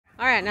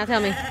All right, now tell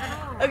me.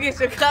 Okay,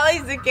 so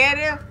Kylie's the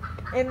caddy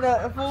and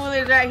the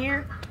four-wheeler's right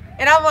here.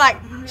 And I'm like,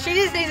 she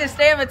just needs to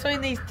stand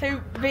between these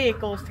two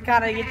vehicles to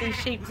kind of get these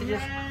sheep to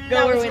just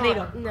go where we need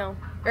them. No.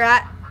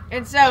 Right?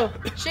 And so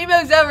she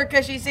moves over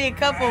because she see a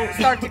couple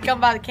start to come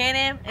by the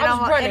Can-Am. And I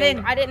was like, running. and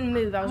then I didn't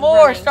move. I was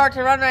more running. start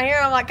to run right here.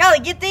 I'm like,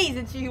 Kylie, get these.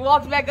 And she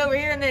walks back over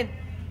here, and then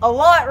a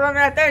lot run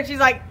right there. And she's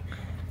like,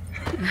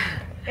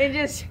 and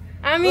just,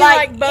 I mean,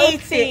 like both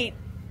eats feet. it.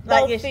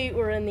 Like Both feet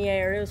were in the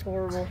air. It was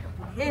horrible.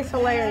 It's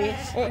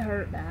hilarious. It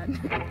hurt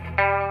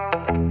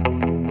bad.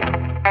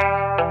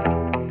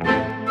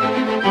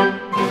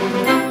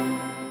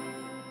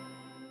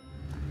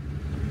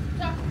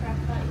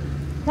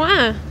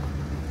 Why?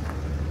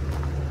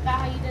 About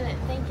how you didn't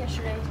think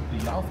yesterday.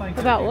 Do y'all think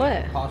About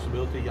there's what? a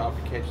possibility y'all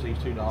could catch these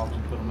two dogs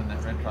and put them in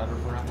that red trailer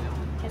for right now?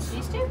 Catch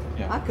these two?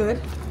 Yeah. I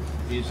could.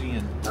 Izzy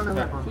and I don't know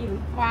Pepper. about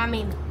you. Well, I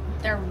mean,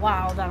 they're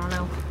wild. I don't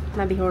know.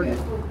 Might be hard.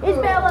 It's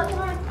Bella. Come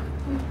on.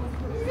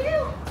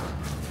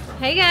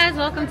 Hey guys,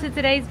 welcome to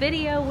today's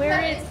video where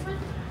it's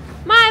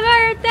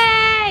my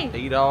birthday!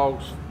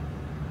 E-Dog's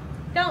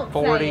Don't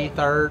say it.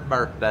 43rd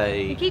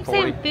birthday. You keep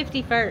saying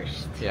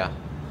 51st. Yeah,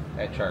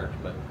 at church,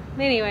 but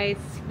Anyways,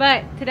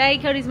 but today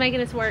Cody's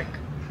making us work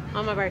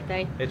on my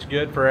birthday. it's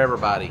good for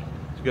everybody.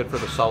 It's good for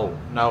the soul.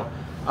 No,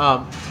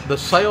 the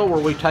sale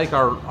where we take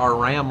our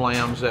ram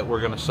lambs that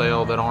we're going to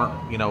sell that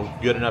aren't, you know,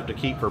 good enough to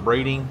keep for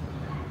breeding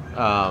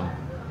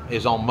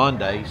is on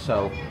Monday.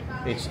 So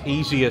it's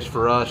easiest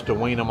for us to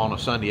wean them on a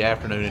Sunday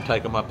afternoon and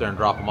take them up there and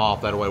drop them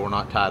off. That way we're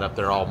not tied up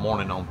there all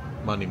morning on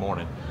Monday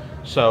morning.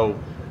 So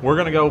we're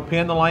going to go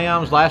pin the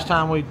lambs. Last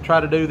time we tried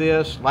to do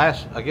this,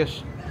 I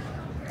guess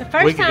The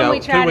first time we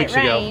tried it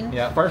rained.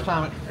 Yeah, first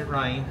time it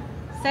rained.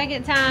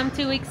 Second time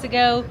 2 weeks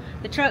ago,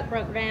 the truck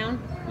broke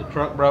down. The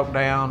truck broke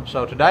down.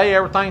 So today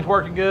everything's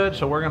working good,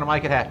 so we're going to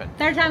make it happen.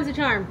 Third time's a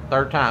charm.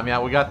 Third time, yeah.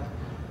 We got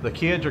the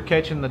kids are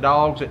catching the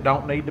dogs that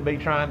don't need to be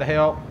trying to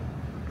help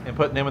and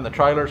putting them in the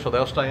trailer so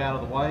they'll stay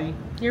out of the way.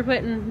 You're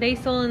putting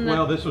Diesel in the...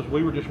 Well,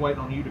 we were just waiting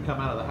on you to come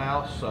out of the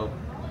house, so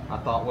I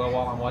thought, well,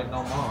 while I'm waiting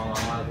on Mom,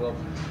 I might as well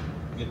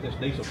get this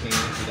diesel can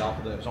emptied off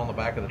of that. It's on the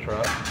back of the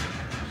truck.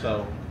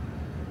 So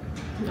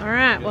All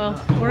right, well,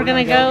 So we're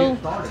going to go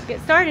get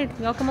get started.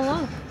 Y'all come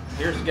along.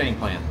 here's the game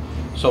plan.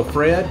 So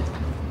Fred,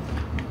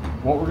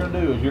 what we're going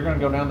to do is you're going to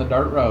go down the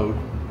dirt road,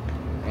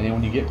 and then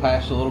when you get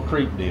past the little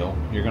creek deal,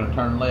 you're going to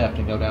turn left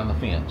and go down the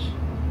fence.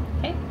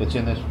 Okay. That's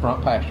in this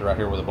front pasture right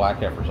here where the black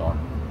heifers are.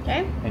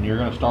 Okay. And you're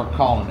going to start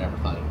calling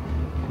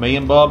everything. Me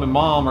and Bub and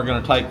Mom are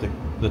going to take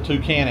the two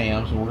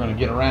Can-Ams, and we're going to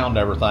get around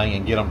everything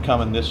and get them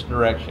coming this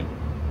direction.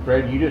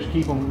 Fred, you just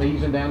keep them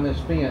easing down this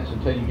fence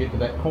until you get to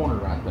that corner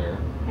right there.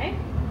 Okay.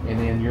 And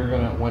then you're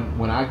going to,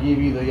 when I give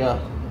you the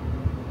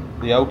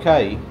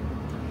okay,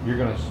 you're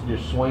going to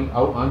just swing,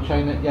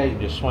 unchain that gate and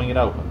just swing it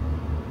open.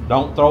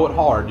 Don't throw it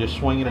hard, just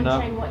swing it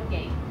enough. Unchain what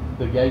gate?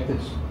 The gate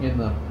that's in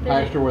the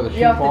pasture where the sheep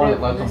You have to do are it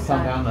that lets from them this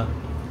come side.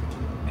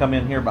 down come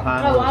in here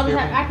behind Oh, where the steer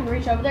I can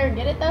reach over there and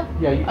get it though?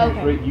 Yeah, you can,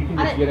 Okay. you can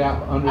I just didn't- get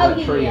out under Oh, that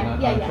yeah, tree yeah,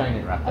 and yeah, unchain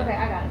yeah. it right there. Okay,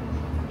 I got it.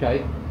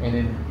 Okay, and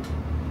then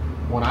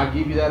when I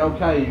give you that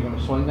okay, you're going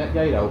to swing that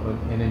gate open,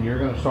 and then you're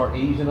going to start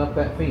easing up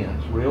that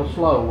fence real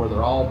slow where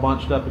they're all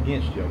bunched up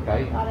against you,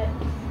 okay? Got it.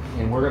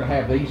 And we're going to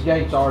have these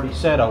gates already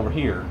set over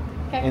here.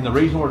 Okay. And the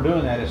reason we're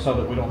doing that is so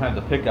that we don't have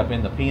the pickup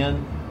in the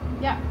pen.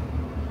 Yeah.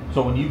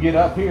 So when you get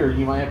up here,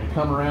 you might have to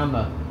come around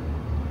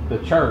the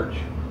church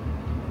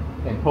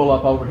and pull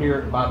up over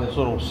here by this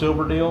little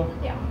silver deal.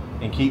 Yeah.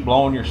 And keep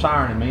blowing your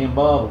siren, and me and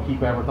Bub will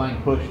keep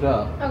everything pushed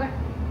up. Okay.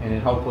 And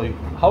then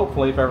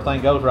hopefully if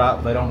everything goes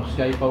right, they don't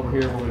escape over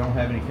here where we don't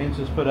have any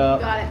fences put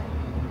up. Got it.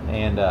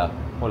 And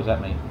what does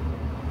that mean?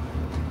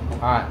 All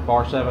right,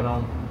 bar 7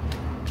 on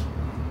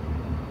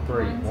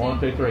 3. 1,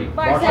 2, 3.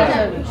 Bar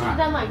 7. All You should have right.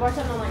 done like bar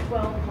 7 on like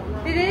 12 or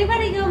something. Did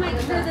anybody go make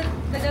sure that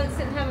the goats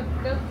didn't have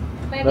a goat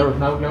baby? There was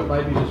no goat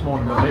babies this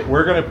morning, but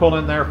we're going to pull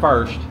in there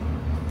first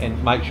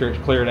and make sure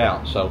it's cleared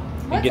out. So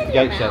and What's get the in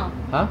your gate set. mouth?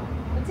 Huh?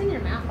 What's in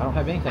your mouth? I don't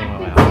have anything in my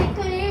I mouth. can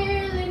see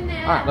clearly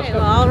now. All right, let's Okay, go.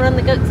 well, I'll run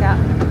the goats out.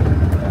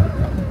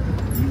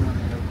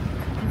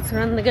 Let's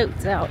run the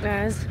goats out,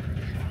 guys.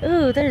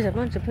 Ooh, there's a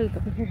bunch of poop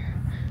up in here.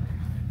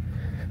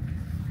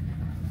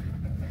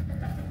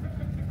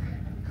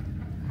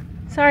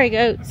 Sorry,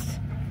 goats.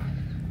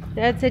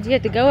 Dad said you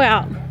had to go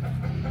out.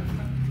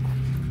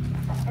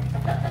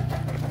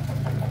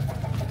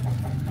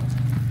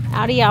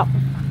 Outie out.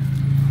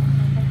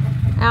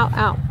 Out,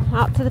 out.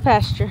 Out to the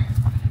pasture.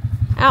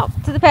 Out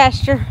to the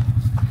pasture.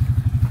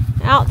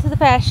 Out to the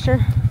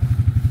pasture.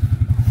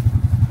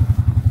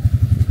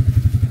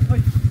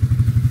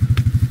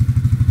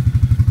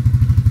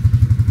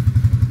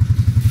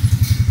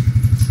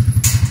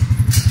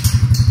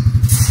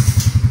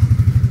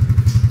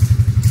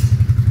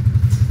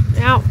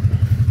 Out.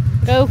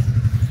 Go.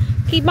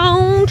 Keep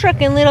on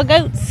trucking, little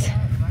goats.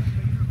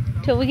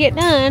 Till we get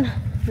done.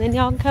 Then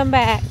y'all can come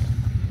back.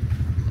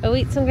 Go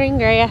eat some green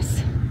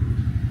grass.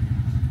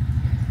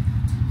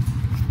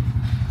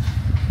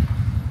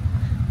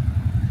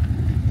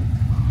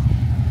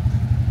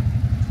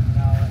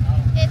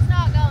 It's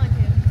not going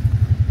to.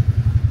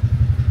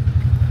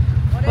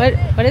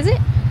 What is it?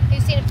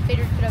 He's seen if the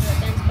feeder's put over that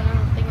fence, but I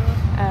don't think it will.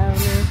 Oh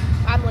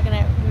no. I'm looking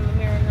at it in the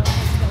mirror and I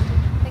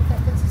think that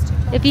fence is too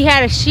tall. If you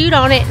had a chute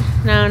on it,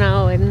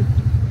 no, it wouldn't.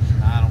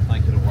 I don't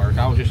think it'll work.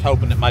 I was just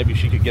hoping that maybe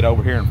she could get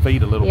over here and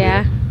feed a little bit.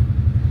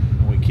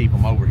 And we keep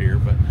them over here,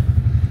 but.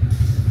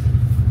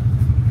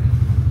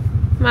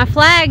 My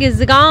flag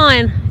is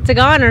gone. It's a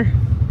goner.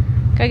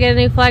 Gotta get a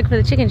new flag for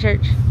the chicken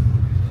church.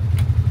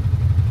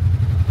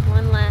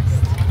 One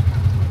last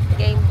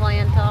game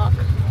plan talk.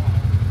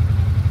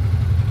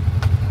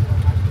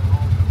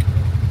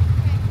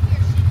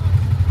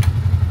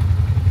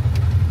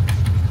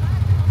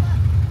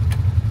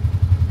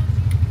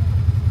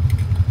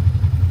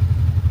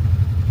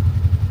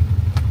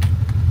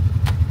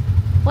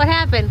 What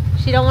happened?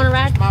 She don't want to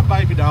ride? My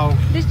baby dog.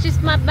 This is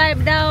just my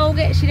baby dog.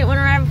 She didn't want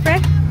to ride with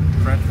Fred?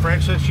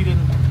 Fred said she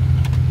didn't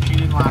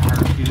like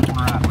her. She didn't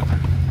want to ride with her.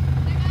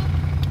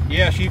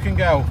 Yes, you can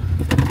go.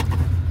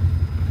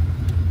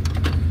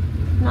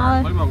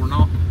 No. Move over,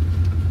 no.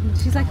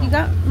 She's like, you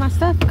got my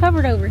stuff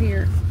covered over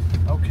here.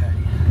 Okay.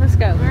 Let's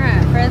go. All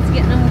right, Fred's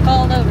getting them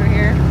called over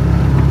here.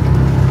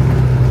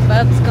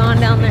 Bub's gone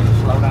down there.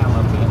 Slow down a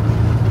little bit.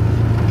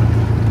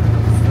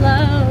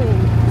 Slow.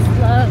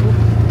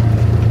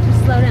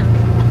 Just slow down.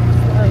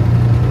 Slow.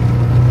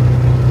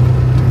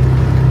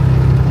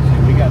 See,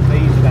 we got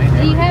these.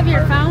 Do you have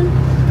your phone?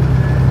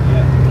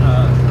 Yeah.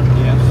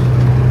 Yes.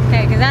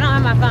 Okay, because I don't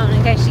have my phone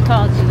in case she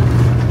called you.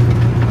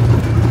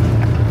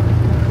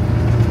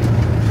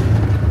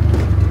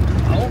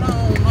 Hold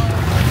on,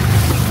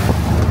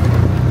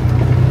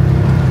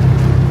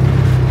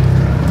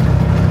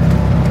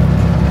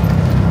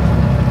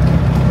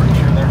 Pretty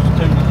sure there's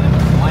two.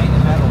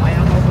 Is that a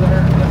lamb over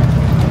there?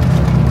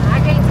 I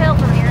can't tell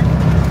from here.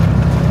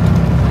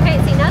 I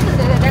can't see nothing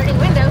through the dirty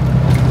window.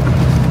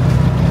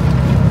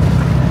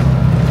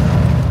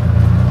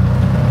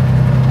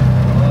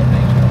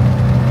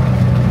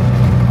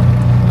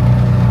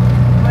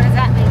 What does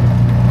that mean?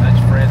 That's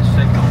Fred's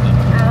signal to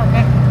Oh,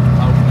 okay.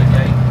 open the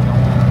gate and go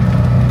on.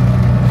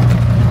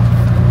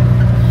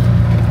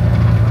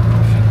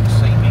 She can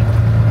see me.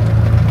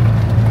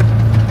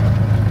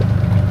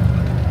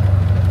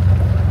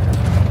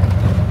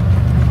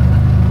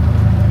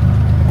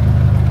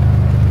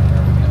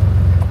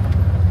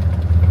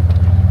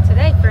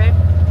 Today, Fred.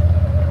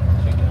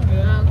 She's doing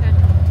good. Oh, okay.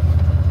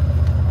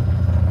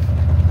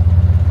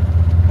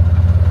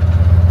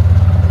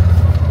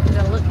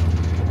 Go look.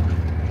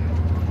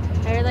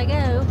 There they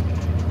go.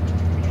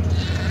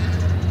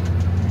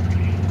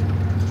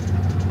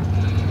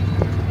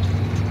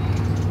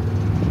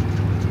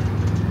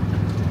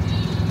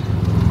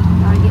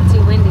 Probably get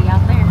too windy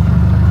out there.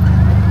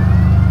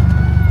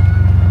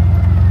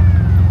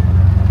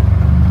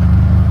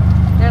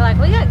 They're like,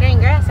 we got green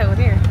grass over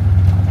here.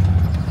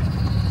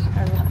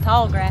 Or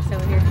tall grass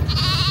over here.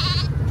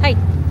 Hey.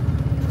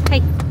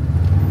 Hey.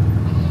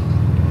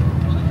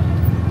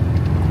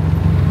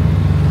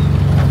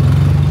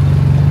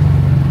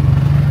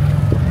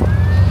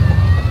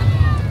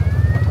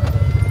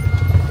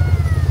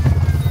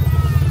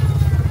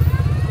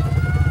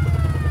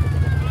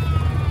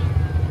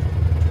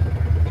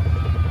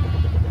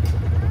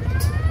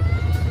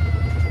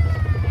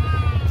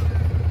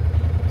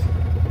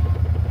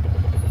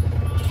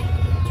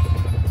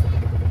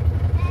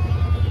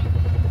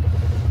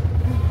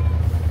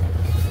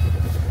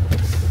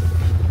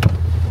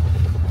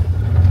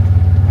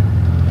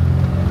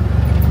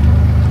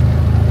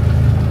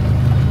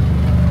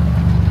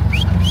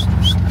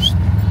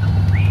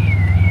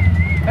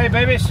 Hey,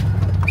 babies. Come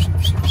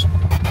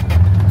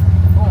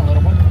on,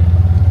 little one.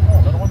 Come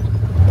on, little one.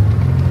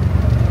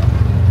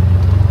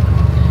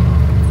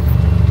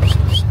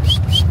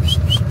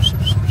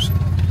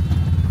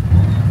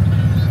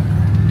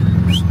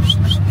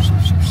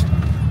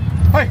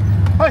 Hey,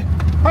 hey,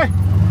 hey,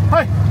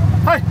 hey,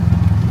 hey.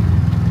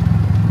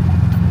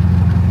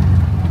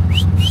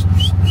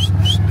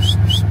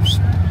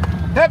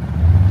 Hip,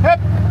 hip.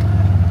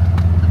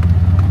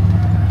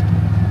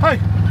 Hey,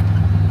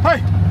 hey,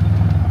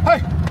 hey.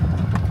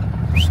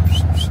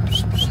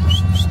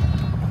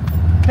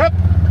 Hip,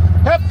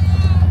 hip,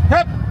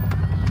 hip.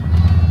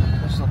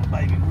 This little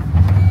baby, we're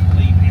gonna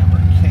leave him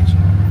or catch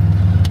him.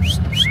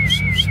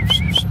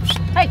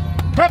 Hey.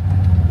 Hip,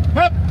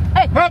 hip,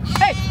 Hey. hip,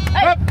 Hey.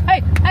 Hey. hip.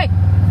 Hey. Hey.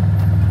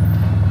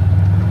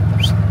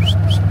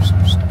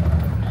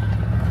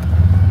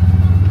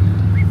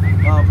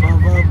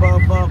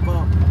 Bub.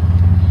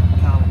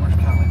 Colin, where's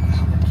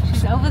Colin?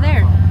 She's over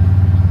there.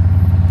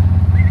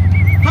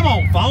 Come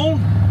on, phone.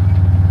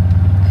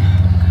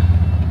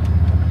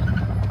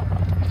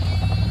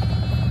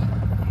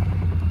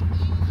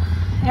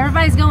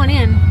 Everybody's going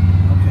in.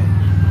 Okay.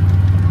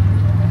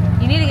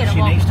 You need to get a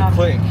She needs to walkie-talkie.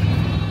 click.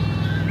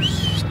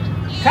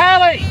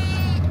 Callie!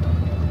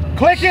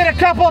 Click it a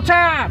couple of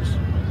times.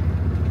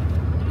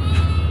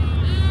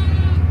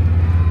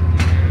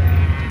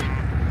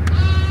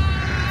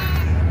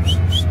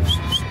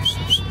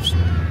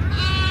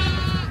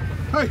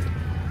 Hey!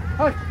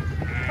 Hey!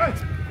 Hey!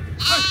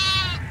 Hey!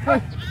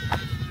 Hey!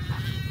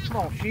 Come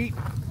on, sheep.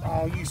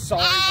 Oh, you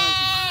sorry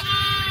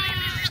monkey.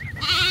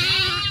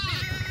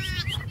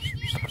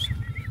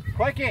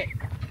 Quick it.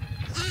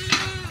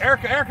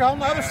 Erica, on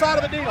the other side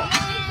of the deal.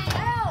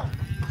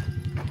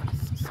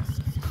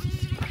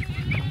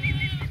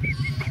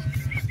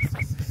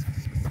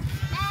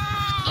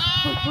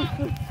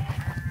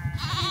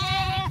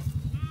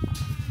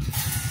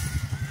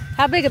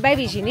 How big of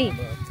babies you need?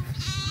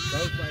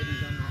 Those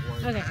babies, I'm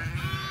not worried. Okay.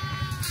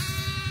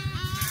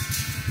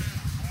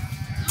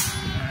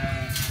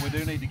 We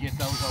do need to get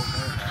those over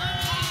there.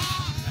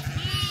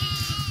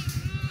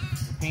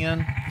 The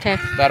pen. Okay.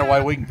 That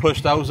way we can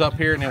push those up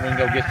here and then we can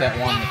go get that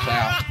one that's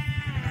out.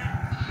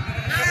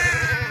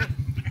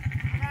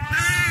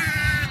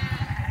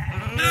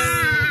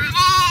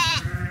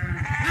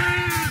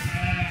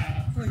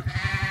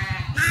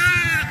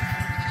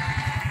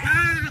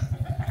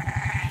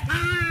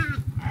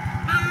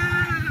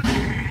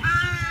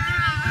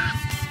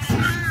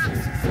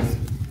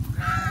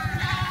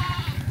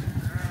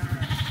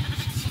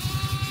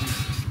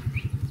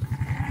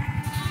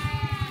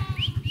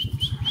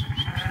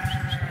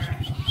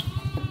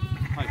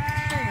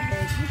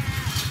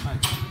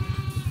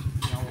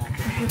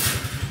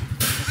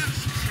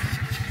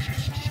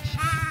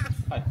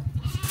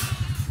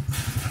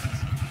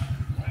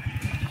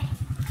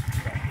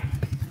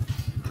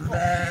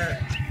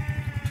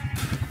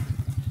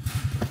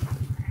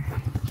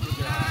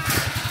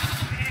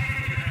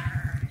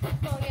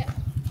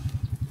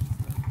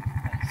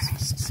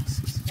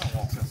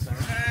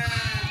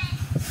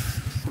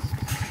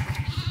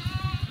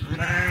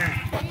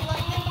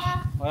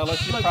 Well,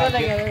 let's just try to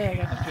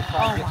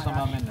get some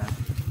of them in there.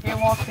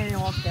 He walked in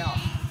and walked out.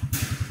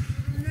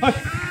 If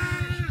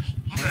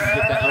you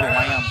get that little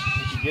lamb,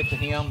 if you get to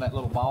him, that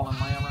little balling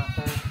lamb right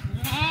there,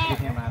 get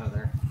him out of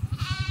there.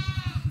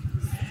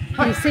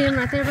 You see him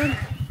right there, bud?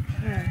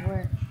 Yeah,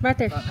 where? Right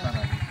there. Right in front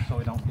of him, so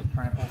he don't get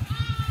trampled.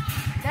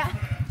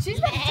 She's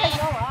about to take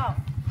y'all out.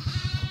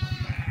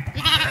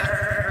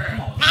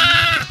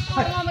 Come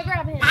on, Mama,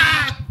 grab him.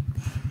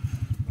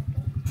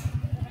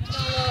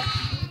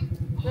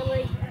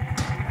 Really?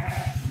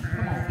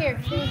 Here,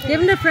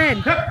 Give him to Fred.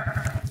 Find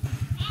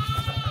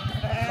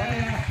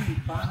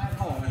that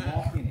hole and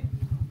walk in it.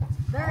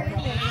 There he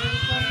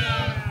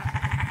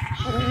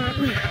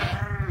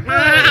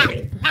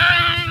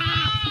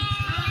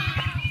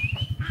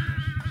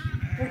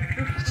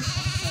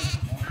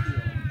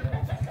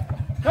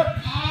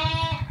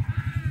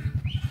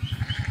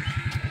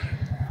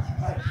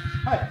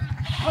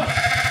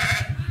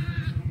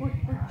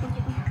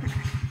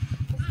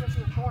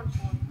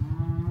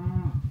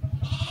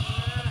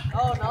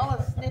Oh,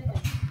 Nala's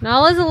sniffing.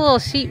 Nala's a little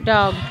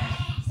sheepdog.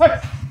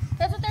 That's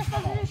what they're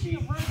supposed to do. She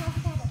runs off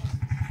the table.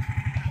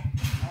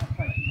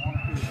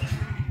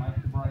 Make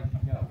the break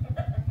and go.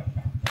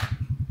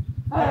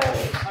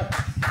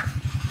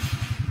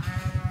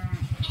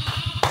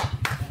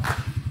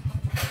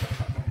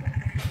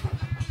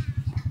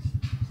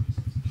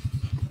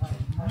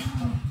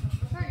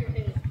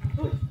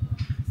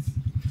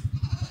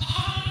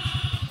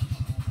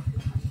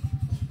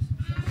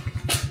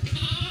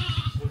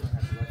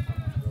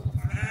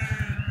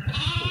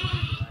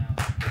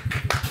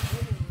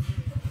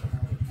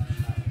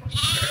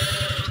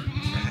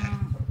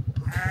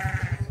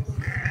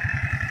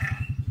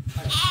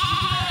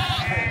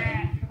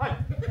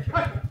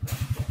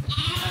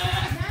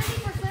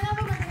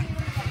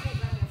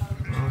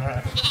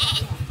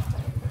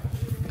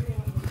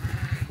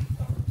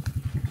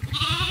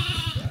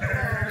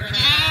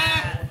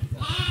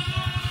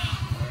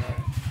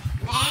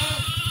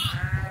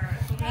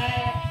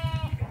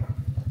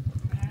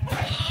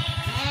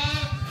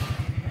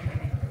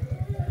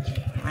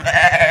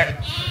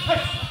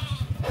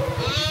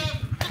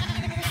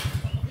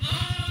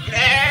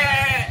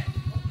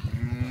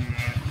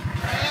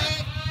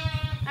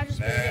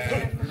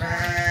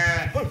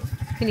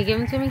 Can you give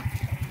him to me?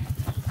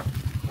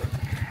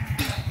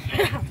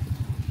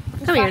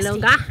 Come here,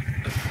 little guy.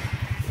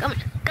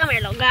 Come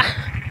here, little guy.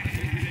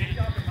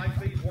 Y'all can make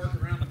these work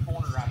around the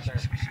corner right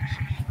there.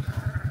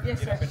 Yes,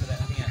 Get up sir. into that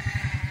pen.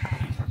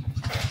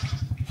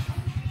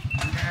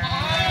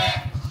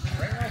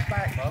 Bring those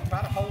back, bub.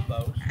 Try to hold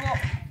those.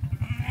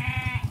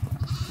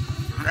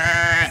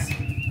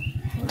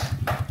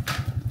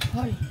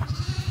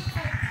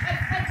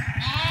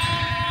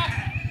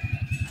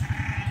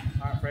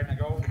 All right, Fred, now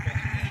go over the fence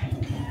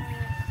again.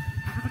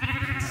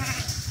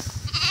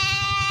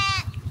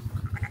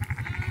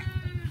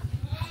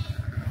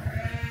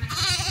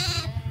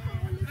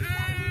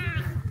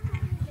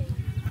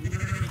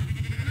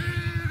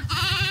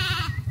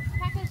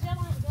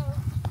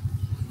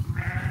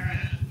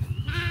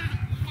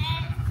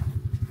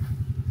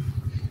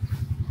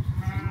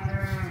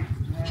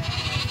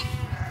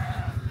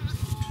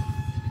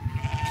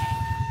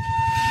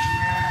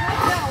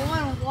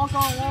 Walk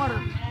on water.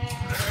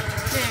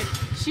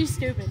 Dude, she's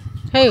stupid.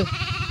 Who?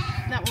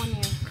 That one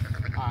year.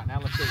 All right, now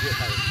let's go get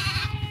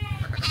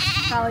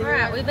her.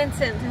 Alright, we've been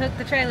sent to hook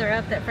the trailer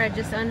up that Fred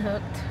just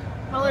unhooked.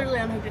 I literally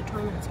unhooked it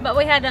 20 minutes ago. But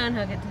we had to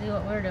unhook it to do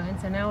what we were doing,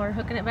 so now we're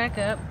hooking it back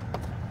up.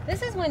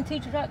 This is when 2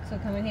 trucks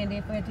would come in handy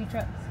if we had 2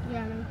 trucks.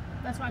 Yeah, I know.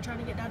 That's why I tried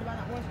to get Dad to buy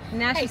that one.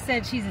 Now Hey. she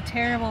said she's a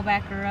terrible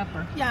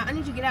backer-upper. Yeah, I need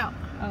you to get out.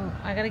 Oh,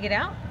 I gotta get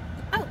out?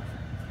 Oh.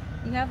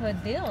 You have a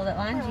deal that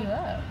lines you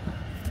up.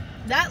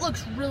 That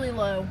looks really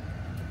low.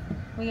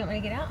 Well, you want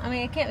me to get out? I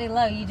mean, it can't be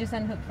low. You just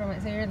unhook from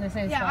it, so you're in the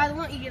same Yeah, spot. I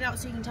want you to get out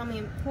so you can tell me.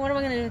 What am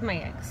I gonna do with my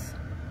eggs?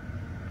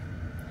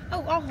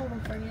 Oh, I'll hold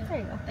them for you. There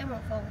you go. They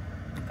won't fall.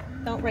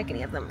 Don't break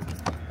any of them.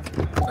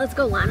 Let's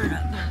go line her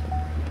up.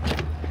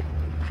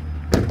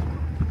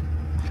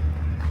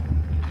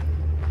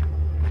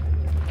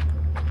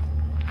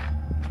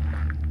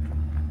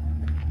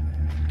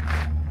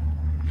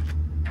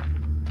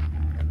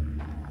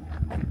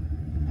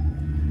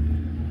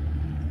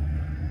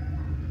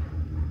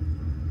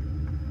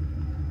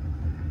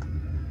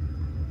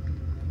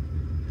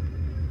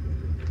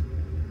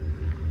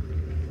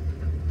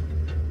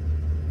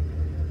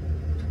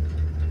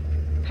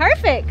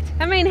 Perfect.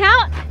 I mean,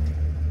 how?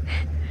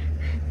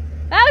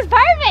 That was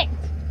perfect.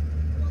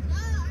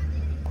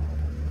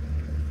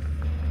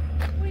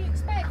 What do you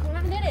expect? Well,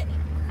 I did it.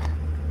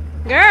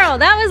 Girl,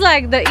 that was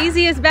like the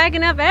easiest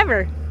backing up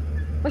ever.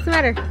 What's the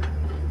matter?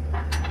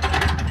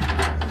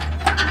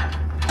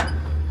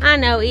 I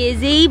know,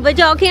 Izzy, but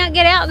y'all can't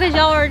get out because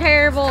y'all are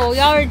terrible.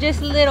 Y'all are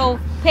just little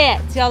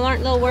pets. Y'all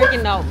aren't little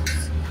working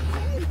dogs.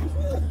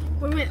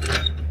 We went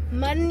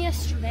mudding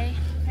yesterday,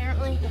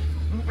 apparently.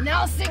 And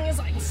now this thing is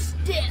like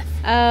stiff.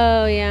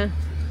 Oh, yeah.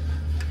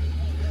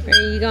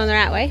 Are you going the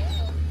right way?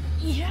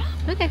 Yeah.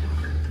 Okay.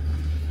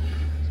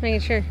 Just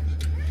making sure.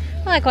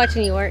 I like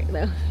watching you work,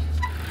 though.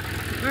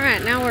 All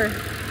right, now we're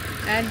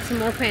adding some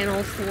more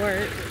panels to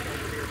work.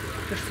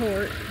 For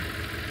sort.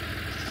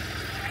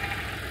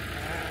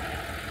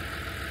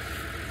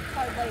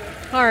 Hard labor.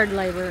 Hard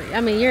labor.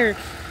 I mean, you're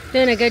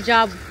doing a good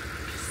job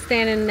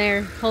standing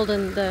there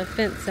holding the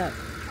fence up.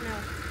 I know.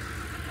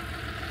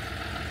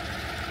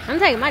 I'm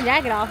taking my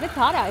jacket off. It's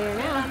hot out here I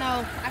now.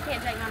 know. I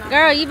can't take mine off.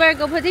 Girl, you better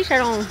go put a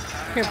t-shirt on.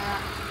 Here,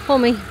 pull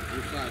me.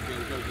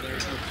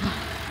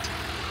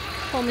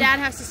 Pull me. Dad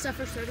has to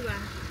suffer, so do I.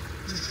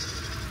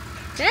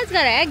 Dad's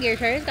got an ag gear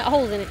shirt. It's got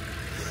holes in it.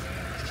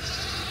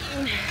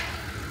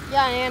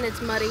 Yeah, and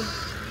it's muddy.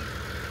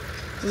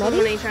 Muddy?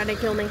 Someone tried to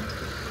kill me.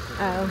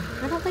 Oh,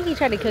 I don't think he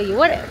tried to kill you.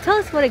 What? Tell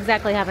us what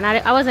exactly happened.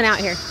 I wasn't out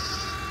here.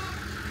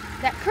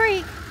 That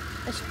creek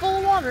is full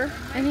of water,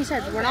 and he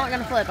said, we're not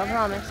going to flip, I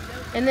promise.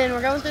 And then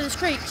we're going through this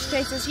creek to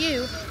chase this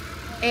ewe,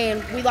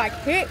 and we like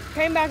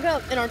came back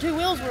up, and our 2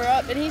 wheels were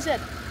up, and he said,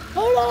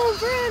 hold on,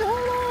 Fred,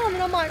 hold on.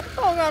 And I'm like,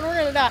 oh God, we're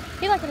going to die.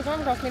 He like put his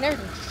arm across me and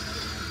everything.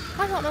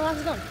 I thought my life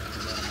was gone.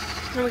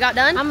 When we got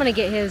done, I'm gonna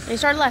get his. and he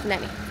started laughing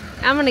at me.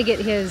 I'm gonna get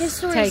his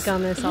stories, take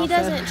on this. he also.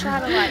 doesn't try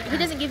to like, he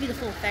doesn't give you the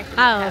full effect of Oh,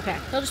 what happened.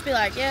 okay. He'll just be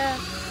like, yeah.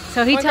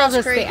 So he went tells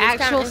across us creek, the it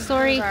was actual kinda- it was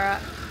story, all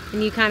right.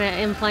 and you kind of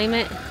inflame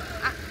it.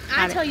 I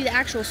Got it. tell you the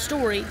actual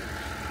story,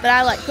 but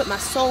I like put my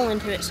soul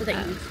into it so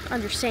that you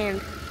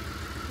understand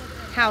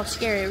how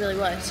scary it really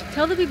was.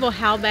 Tell the people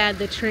how bad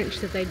the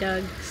trench that they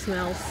dug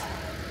smells.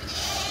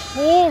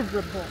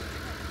 Horrible.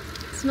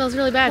 It smells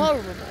really bad.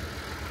 Horrible.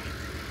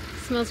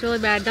 It smells really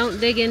bad. Don't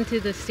dig into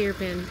the steer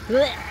pen.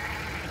 Blech.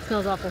 It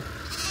smells awful.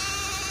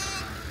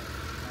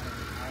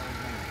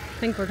 I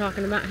think we're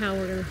talking about how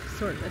we're gonna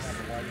sort this.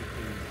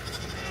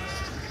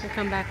 We'll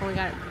come back when we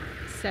got it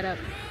set up.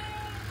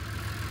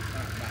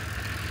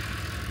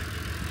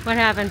 What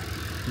happened?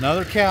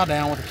 Another cow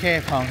down with a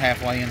calf hung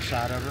halfway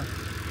inside of her.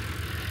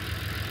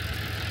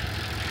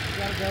 You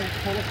gotta go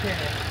pull a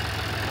calf.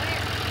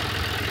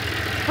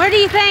 Where do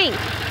you think?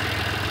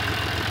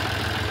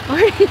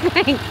 Where do you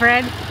think,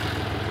 Fred?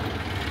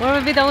 Where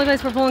would be the only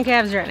place we're pulling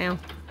calves right now?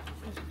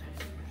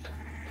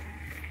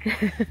 Do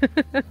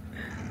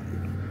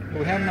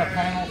we have enough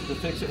panels to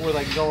fix it where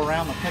they can go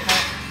around the pickup?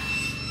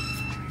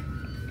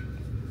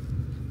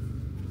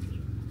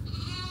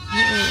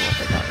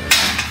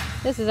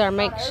 This is our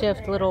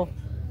makeshift little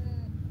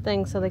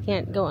thing so they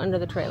can't go under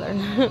the trailer.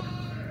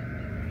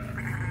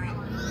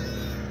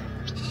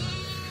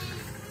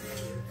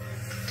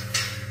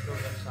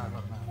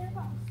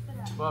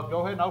 Well, go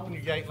ahead and open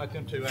your gate and let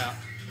them 2 out.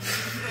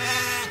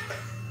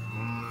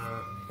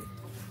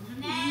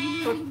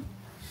 Oh,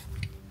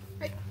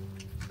 There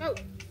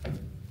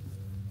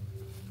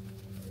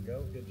you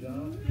go, good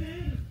job.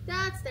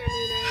 that's their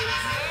new name.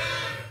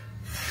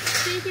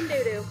 Stink and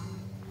doo-doo.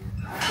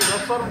 So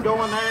let's let them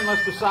go in there and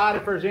let's decide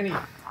if there's any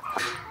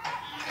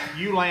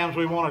ewe lambs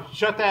we want to.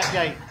 Shut that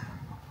gate.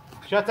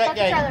 Shut that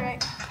gate. I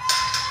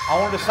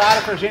want to decide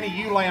if there's any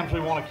ewe lambs we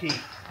want to keep.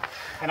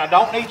 And I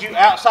don't need you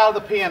outside of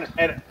the pen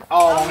at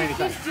all on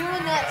anything. He's doing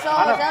that so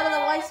I know. it's out of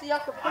the way so y'all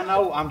can I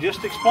know, I'm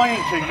just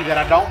explaining to you that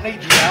I don't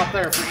need you out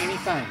there for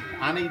anything.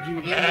 I need you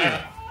in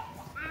here.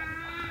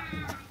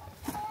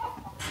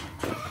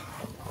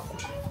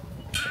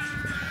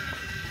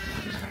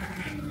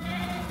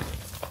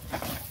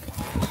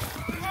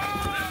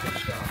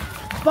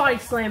 Body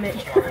slam it.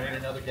 Sorry, in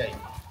another gate.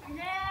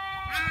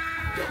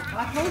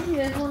 I told you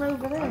there's one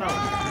over I there. know.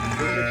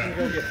 We're fixing to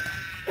go get it.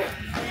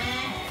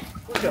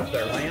 Look up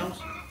there, lambs.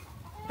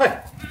 Hey.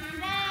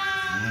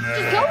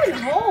 Just go in the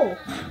hole.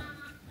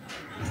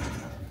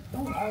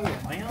 Oh,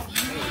 lambs.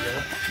 There we go.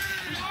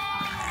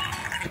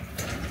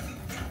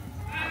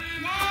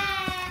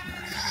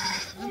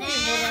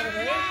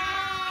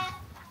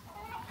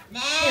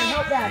 Here,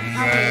 help Dad.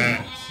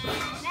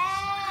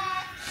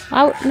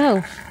 Oh, no.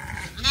 No,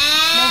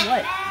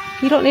 what?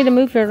 You don't need to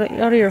move out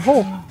of your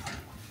hole. I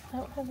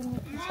don't have any.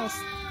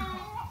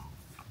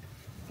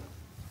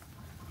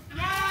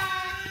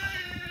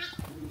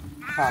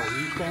 Tyler,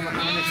 you stand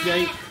behind this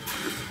gate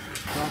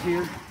right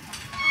here.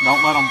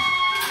 Don't let them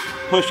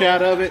push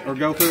out of it or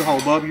go through the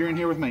hole. Bub, you're in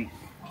here with me.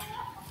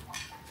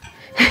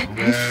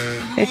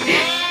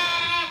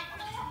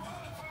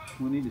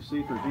 We need to see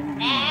if there's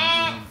any.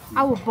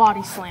 I will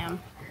body slam.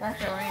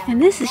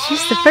 And this is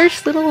just the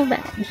first little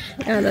batch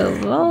out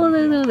of all of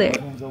those over there.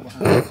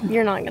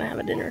 You're not gonna have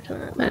a dinner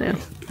tonight. I know.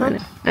 I know.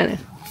 I know.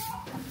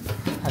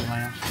 Hey,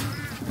 lambs.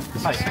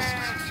 Hey.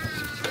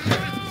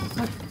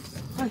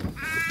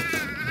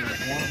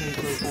 1, 2,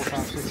 3, 4,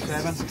 5, 6,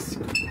 7.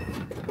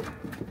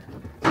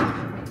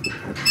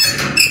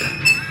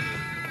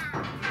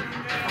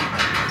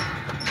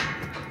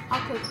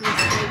 I'll cook this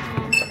steak.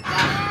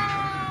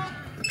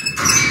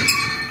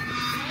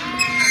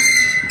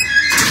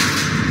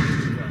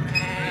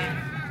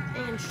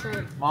 And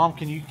shrimp. Mom,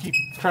 can you keep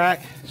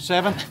track?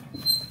 7.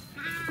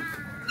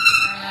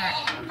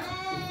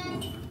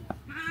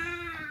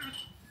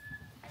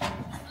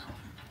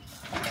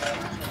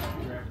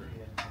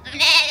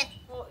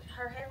 Well,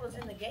 her head was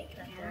in the gate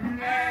right there.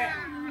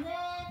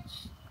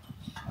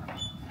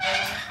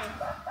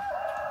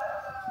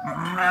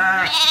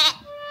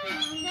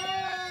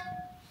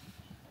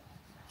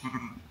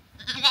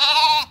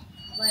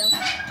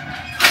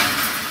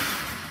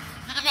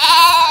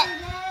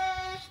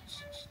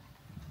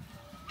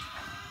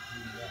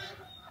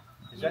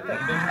 Is that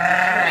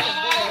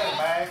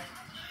bag?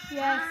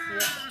 Yes.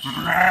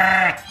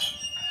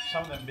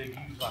 Some of them big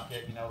U's like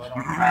that, you know, they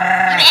don't.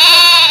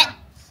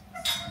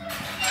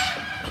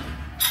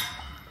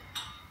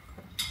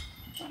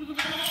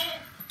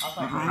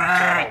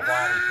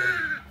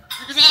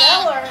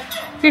 Seller.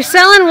 You're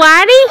selling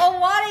Whitey? Oh,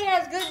 Waddy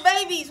has good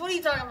babies. What are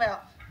you talking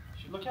about?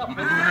 Look how big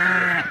it is.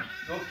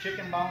 Those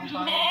chicken bones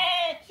on it.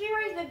 She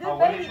raised a good Oh,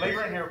 baby. leave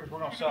her in here because we're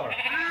going to sell her. She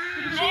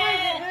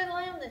raised a good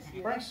lamb this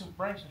year. Bring some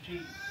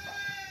cheese.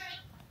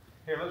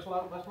 Here, let's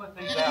let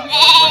these out. We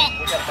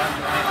got time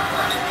to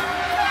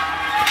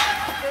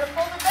Should have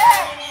pulled it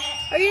back.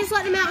 Are you just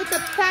letting them out with the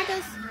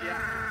packers?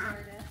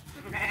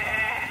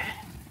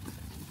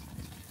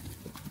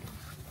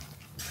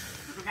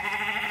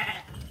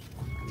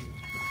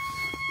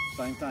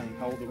 Same thing.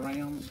 Hold the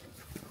rounds.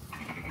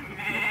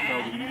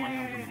 Throw the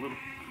rounds in the little,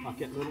 like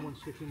that little one,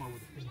 stick him over the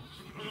fence.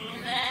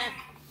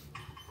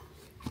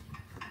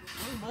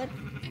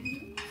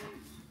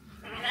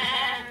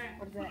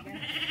 What is that, guy?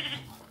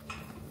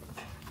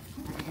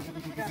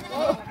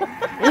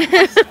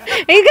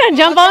 He's gonna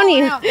jump on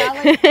you.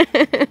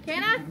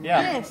 Can I?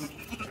 Yeah. Yes.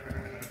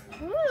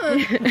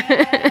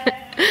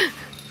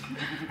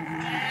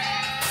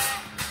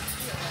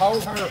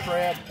 Hold her,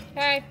 Fred.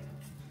 Okay.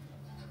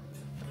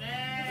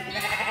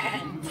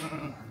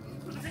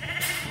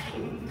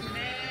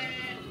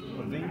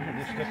 Put these and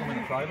just stick them in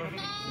the trailer.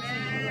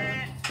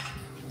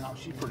 No,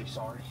 she's pretty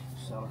sorry.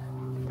 Sell her.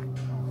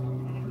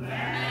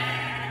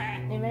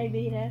 It may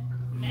be that.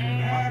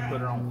 Might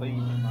put her on feed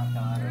and that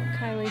kind of.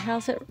 Kylie,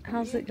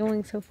 how's it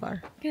going so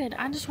far? Good.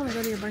 I just want to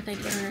go to your birthday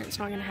dinner. It's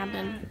not gonna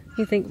happen.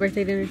 You think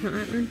birthday dinner's not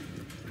happening?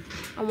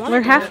 I want.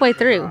 We're halfway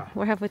through.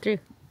 We're halfway through.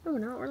 No, we're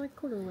not. We're like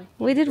quarter way.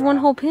 We did one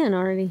whole pin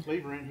already.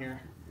 Leave her in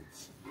here.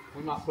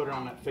 We might put her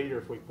on that feeder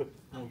if we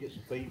get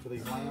some feed for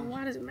these lambs.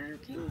 Why does it matter?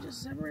 Can't we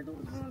just separate them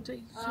into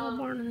the cell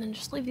barn and then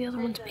just leave the other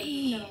ones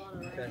be?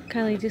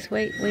 Kylie, just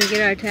wait. When you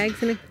get our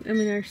tags in,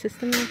 our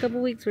system in a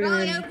couple weeks, we're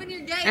gonna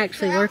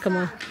actually work them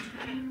all.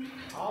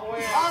 All the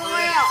way All the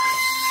way out.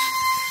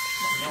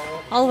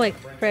 All the way,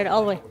 Fred,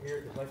 all the way.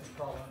 We'll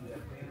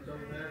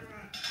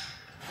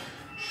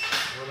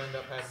end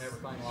up having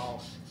everything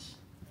lost.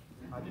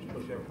 I just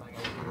push everything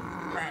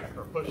over here.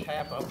 Or push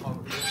half up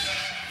over here.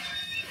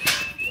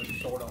 We can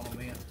sort on them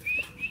in.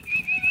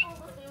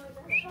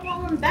 I'm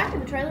on the back of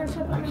the trailer.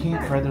 So I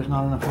can't, Fred. There's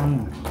not enough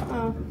room.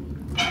 Oh.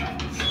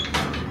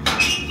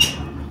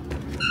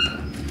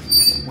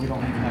 We don't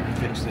even have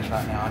to fix this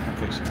right now. I can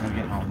fix it when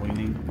we get home. We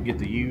need to get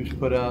the ewes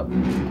put up,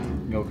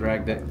 go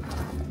drag that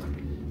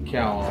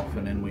cow off,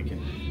 and then we can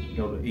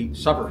go to eat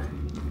supper.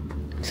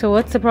 So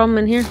what's the problem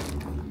in here?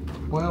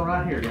 Well,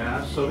 right here,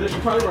 guys. So this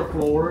trailer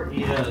floor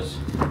is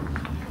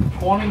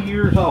 20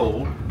 years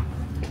old.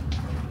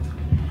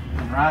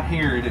 And right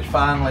here it is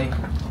finally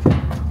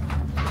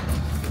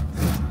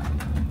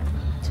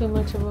Too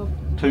much of a...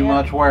 too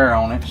much wear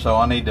on it. So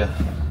I'm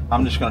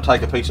just going to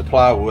take a piece of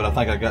plywood. I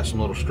think I got some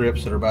little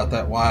strips that are about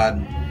that wide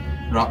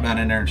and drop down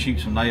in there and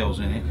shoot some nails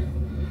in it.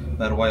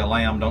 That way a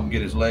lamb don't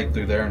get his leg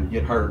through there and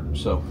get hurt.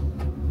 So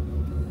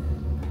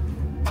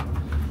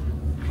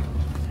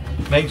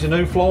needs a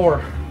new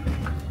floor.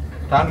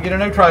 Time to get a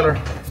new trailer.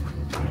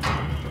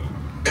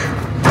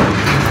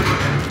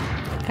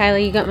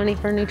 Kylie, you got money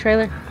for a new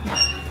trailer? All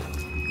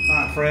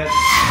right, Fred.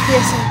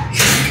 Yes, sir.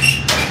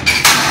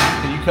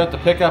 can cut the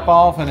pickup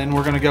off, and then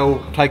we're gonna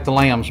go take the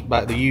lambs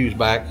back, the ewes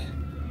back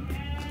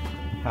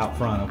out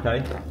front.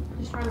 Okay.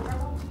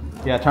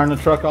 Yeah, turn the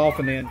truck off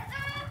and then.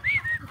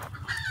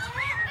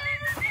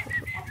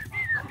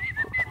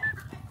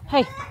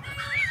 Hey.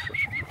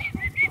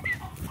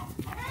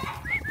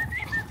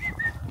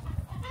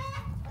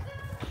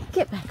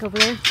 Get back over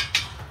there.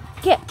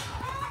 Get.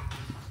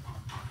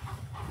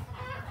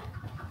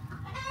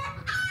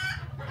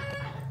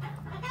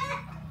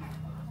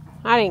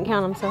 I didn't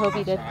count them, so I hope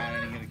you did. I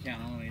didn't get a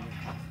count on either.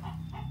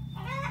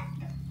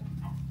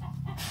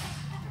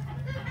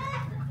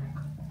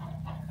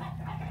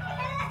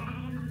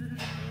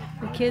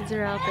 The kids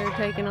are out there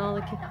taking all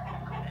the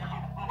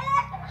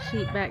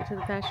sheep back to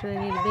the pasture they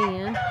need to be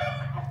in.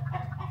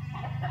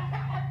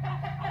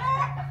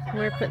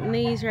 We're putting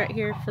these right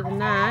here for the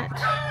night.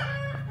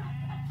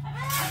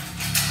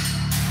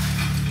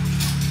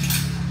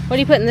 What are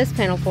you putting this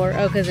panel for?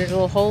 Oh, because there's a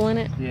little hole in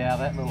it? Yeah,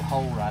 that little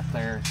hole right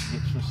there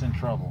gets us in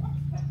trouble.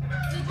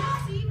 Did you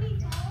see me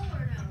fall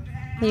or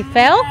no? You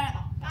fell?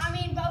 I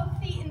mean,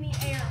 both feet in the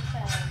air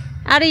fell.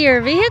 Out of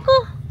your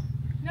vehicle?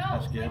 No,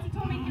 That's good. He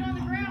told me to get on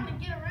the ground and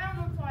get around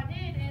them, so I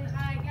did, and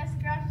I guess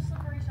the grass was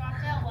slippery, so I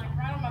fell, like,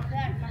 right on my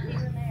back, my feet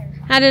were in the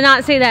air. I did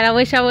not see that. I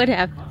wish I would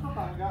have.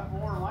 I got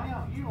more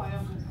lambs.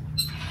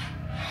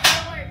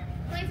 Don't worry,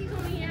 Clancy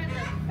told me he had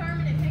a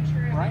permanent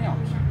picture of it.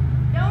 Rams.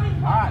 Don't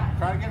even All right,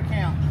 try to get a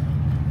count.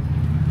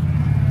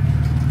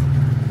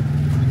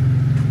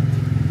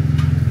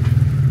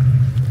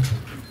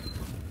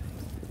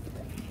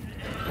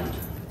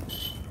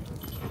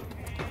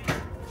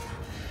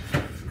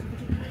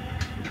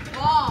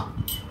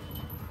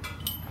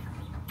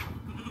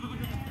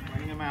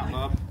 Bring them out,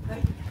 love.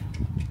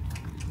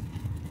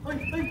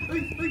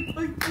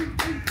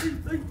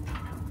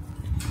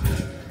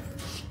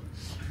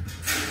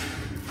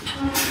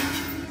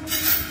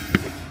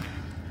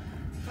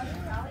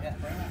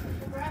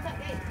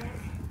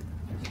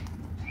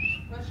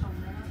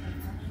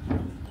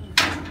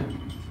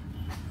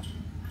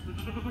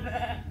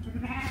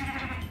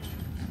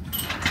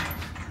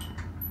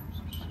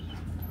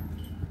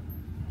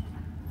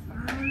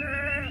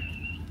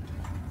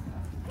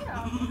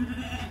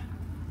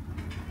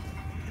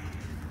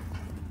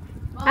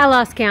 I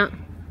lost count.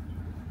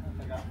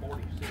 I got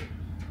 46.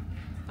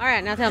 All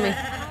right, now tell me.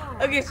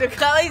 Okay, so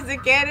Kylie's the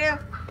caddy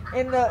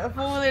and the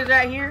four-wheeler's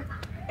right here.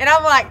 And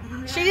I'm like,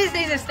 she just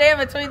needs to stand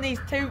between these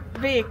two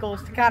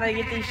vehicles to kind of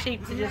get these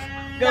sheep to just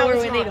go where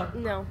we need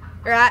them. No.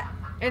 Right?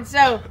 And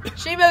so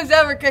she moves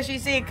over because she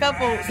see a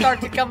couple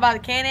start to come by the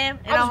Can-Am.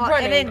 And I was like,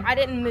 running. and then I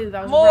didn't move.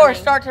 I was more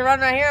running. start to run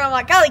right here. I'm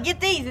like, Kylie,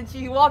 get these. And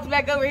she walks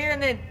back over here,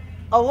 and then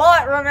a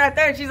lot run right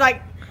there. And she's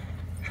like,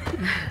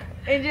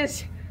 and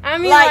just, I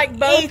mean, like,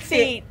 both eats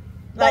feet. it.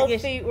 Like Both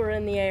it's, feet were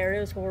in the air.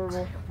 It was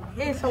horrible.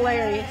 it's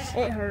hilarious.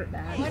 It hurt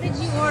bad. What did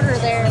you order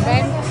there,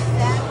 babe?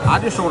 I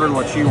just ordered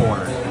what you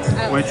ordered,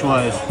 which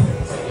was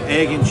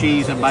egg and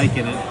cheese and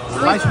bacon,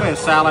 and basically a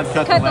salad,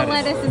 cut the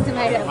lettuce and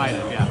tomato.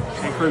 tomato, yeah,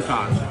 and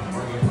croutons.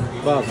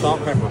 Well,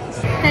 salt, pepper.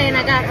 Okay, and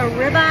I got a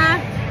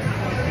ribeye,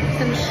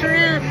 some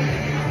shrimp,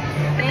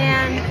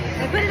 and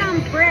I put it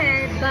on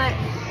bread, but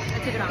I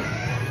took it off.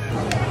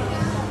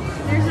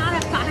 There's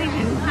not a 5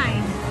 in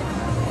mine.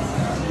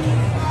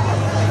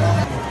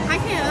 I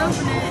can't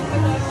open it.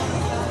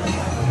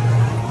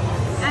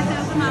 I have to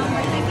open my own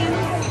birthday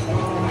candle.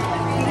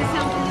 Does this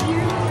sound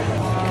familiar?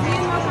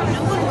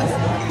 No one was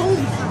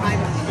home for my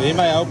birthday. Did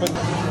anybody open? I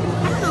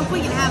don't know if we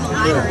can have a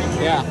lighter in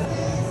here. Yeah.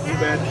 You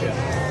betcha.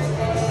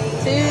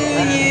 To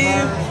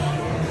you.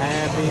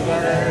 Happy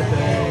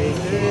birthday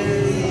to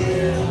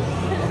you.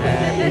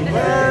 Happy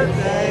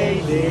birthday,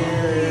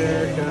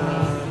 dear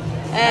God.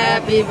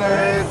 Happy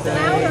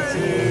birthday to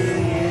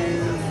you.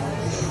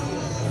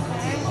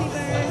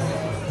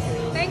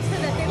 Thanks for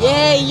the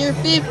Yay, you're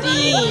 50.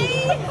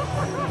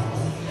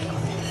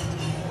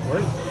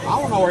 I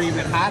don't know where you've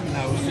been hiding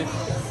those.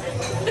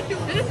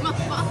 It's in my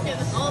pocket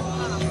the whole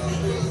time.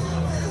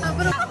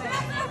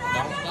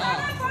 Don't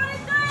stop.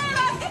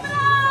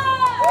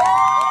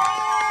 Woo!